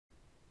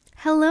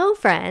Hello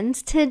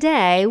friends,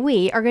 today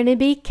we are going to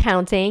be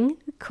counting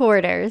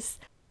quarters.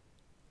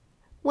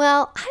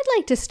 Well, I'd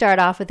like to start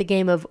off with a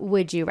game of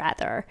Would You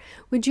Rather.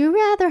 Would you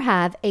rather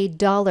have a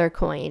dollar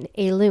coin,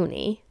 a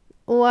loonie,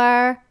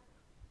 or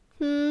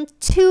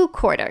 2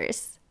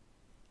 quarters?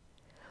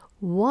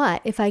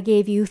 What if I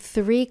gave you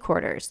 3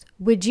 quarters?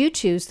 Would you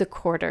choose the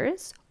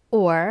quarters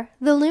or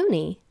the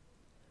loonie?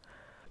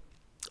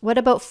 What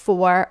about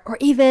 4 or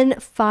even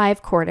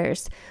 5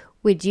 quarters?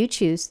 Would you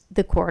choose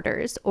the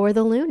quarters or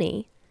the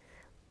loonie?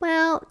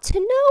 Well, to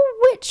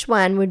know which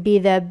one would be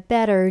the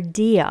better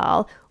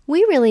deal,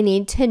 we really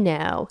need to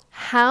know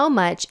how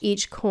much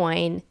each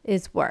coin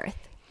is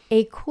worth.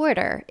 A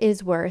quarter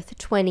is worth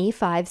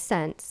 25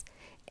 cents,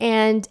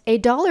 and a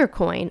dollar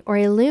coin or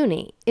a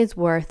loonie is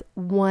worth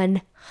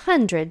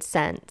 100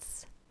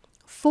 cents.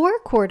 4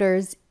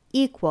 quarters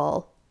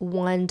equal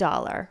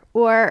 $1,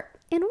 or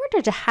in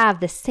order to have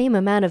the same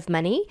amount of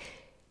money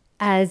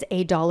as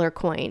a dollar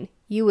coin,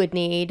 you would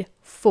need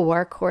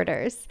 4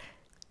 quarters.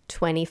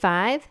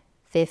 25,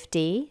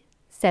 50,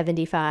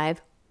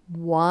 75,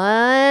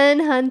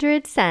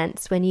 100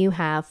 cents when you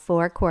have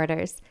 4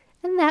 quarters,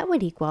 and that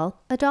would equal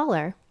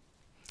 $1.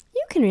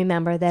 You can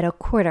remember that a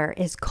quarter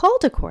is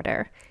called a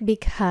quarter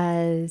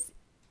because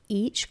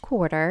each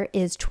quarter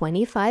is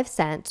 25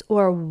 cents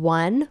or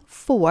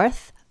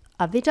 1/4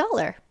 of a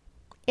dollar.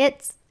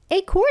 It's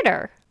a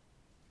quarter.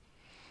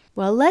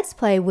 Well, let's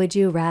play Would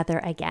You Rather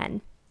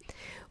again.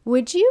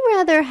 Would you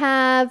rather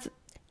have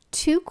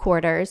 2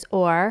 quarters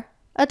or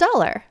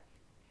 $1?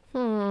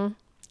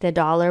 The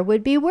dollar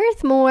would be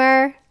worth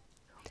more.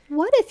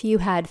 What if you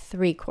had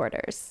 3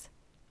 quarters?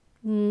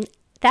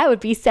 That would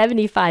be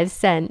 75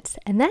 cents,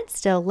 and that's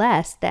still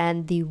less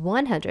than the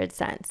 100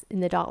 cents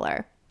in the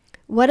dollar.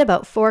 What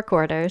about 4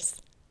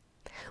 quarters?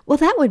 Well,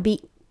 that would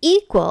be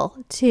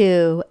equal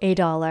to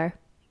 $1.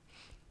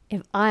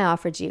 If I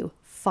offered you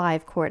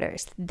 5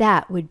 quarters,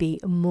 that would be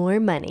more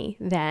money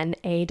than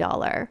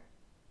 $1.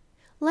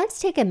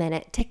 Let's take a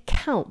minute to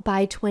count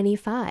by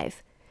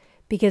 25.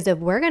 Because if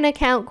we're going to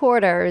count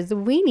quarters,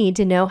 we need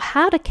to know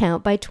how to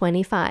count by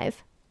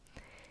 25.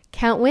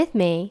 Count with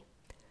me.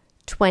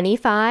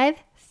 25,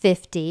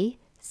 50,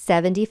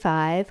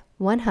 75,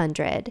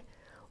 100,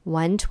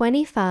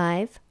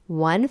 125,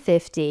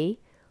 150,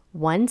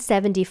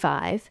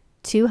 175,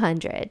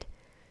 200,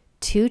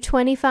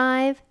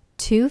 225,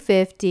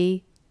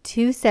 250,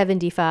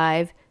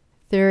 275,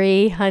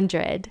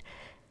 300.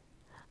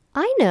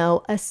 I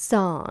know a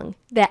song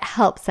that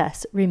helps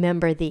us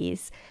remember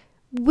these.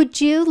 Would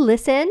you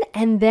listen?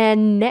 And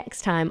then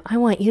next time, I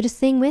want you to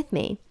sing with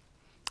me.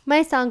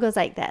 My song goes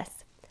like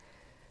this.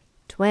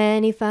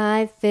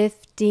 25,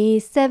 50,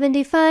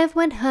 75,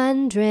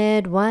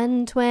 100,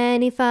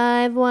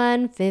 125,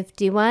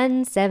 150,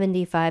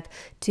 175,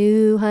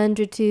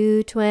 200,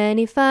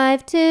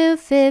 225,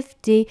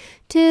 250,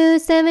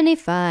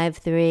 275,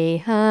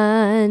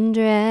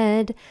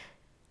 300.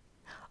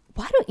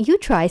 Why don't you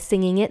try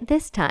singing it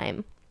this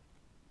time?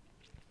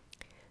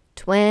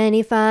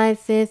 25,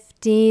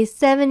 50,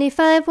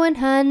 75,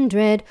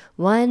 100,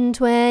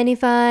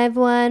 125,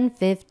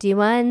 150,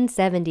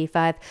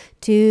 175,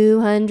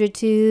 200,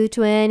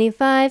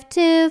 225,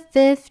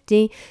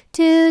 250,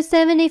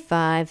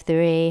 275,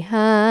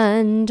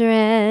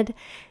 300.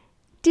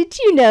 Did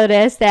you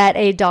notice that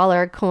a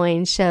dollar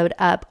coin showed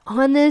up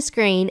on the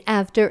screen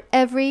after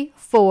every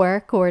 4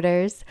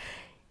 quarters?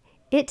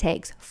 It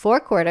takes 4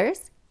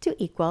 quarters to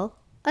equal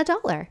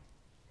 $1.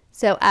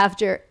 So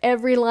after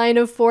every line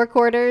of 4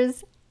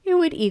 quarters, it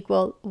would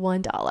equal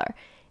 $1.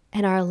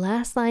 And our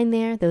last line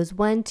there, those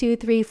 1, 2,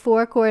 3,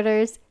 4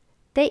 quarters,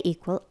 they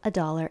equal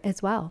 $1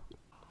 as well.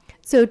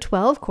 So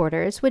 12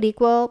 quarters would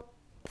equal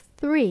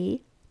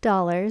 $3.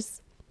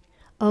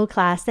 Oh,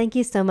 class, thank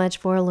you so much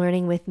for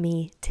learning with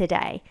me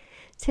today.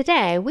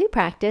 Today, we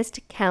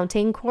practiced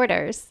counting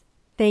quarters.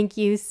 Thank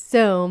you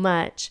so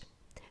much.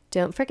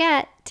 Don't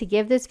forget to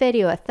give this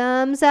video a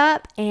thumbs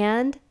up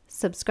and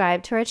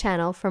subscribe to our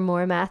channel for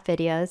more math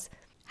videos.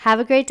 Have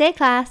a great day,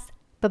 class.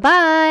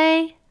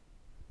 Bye-bye.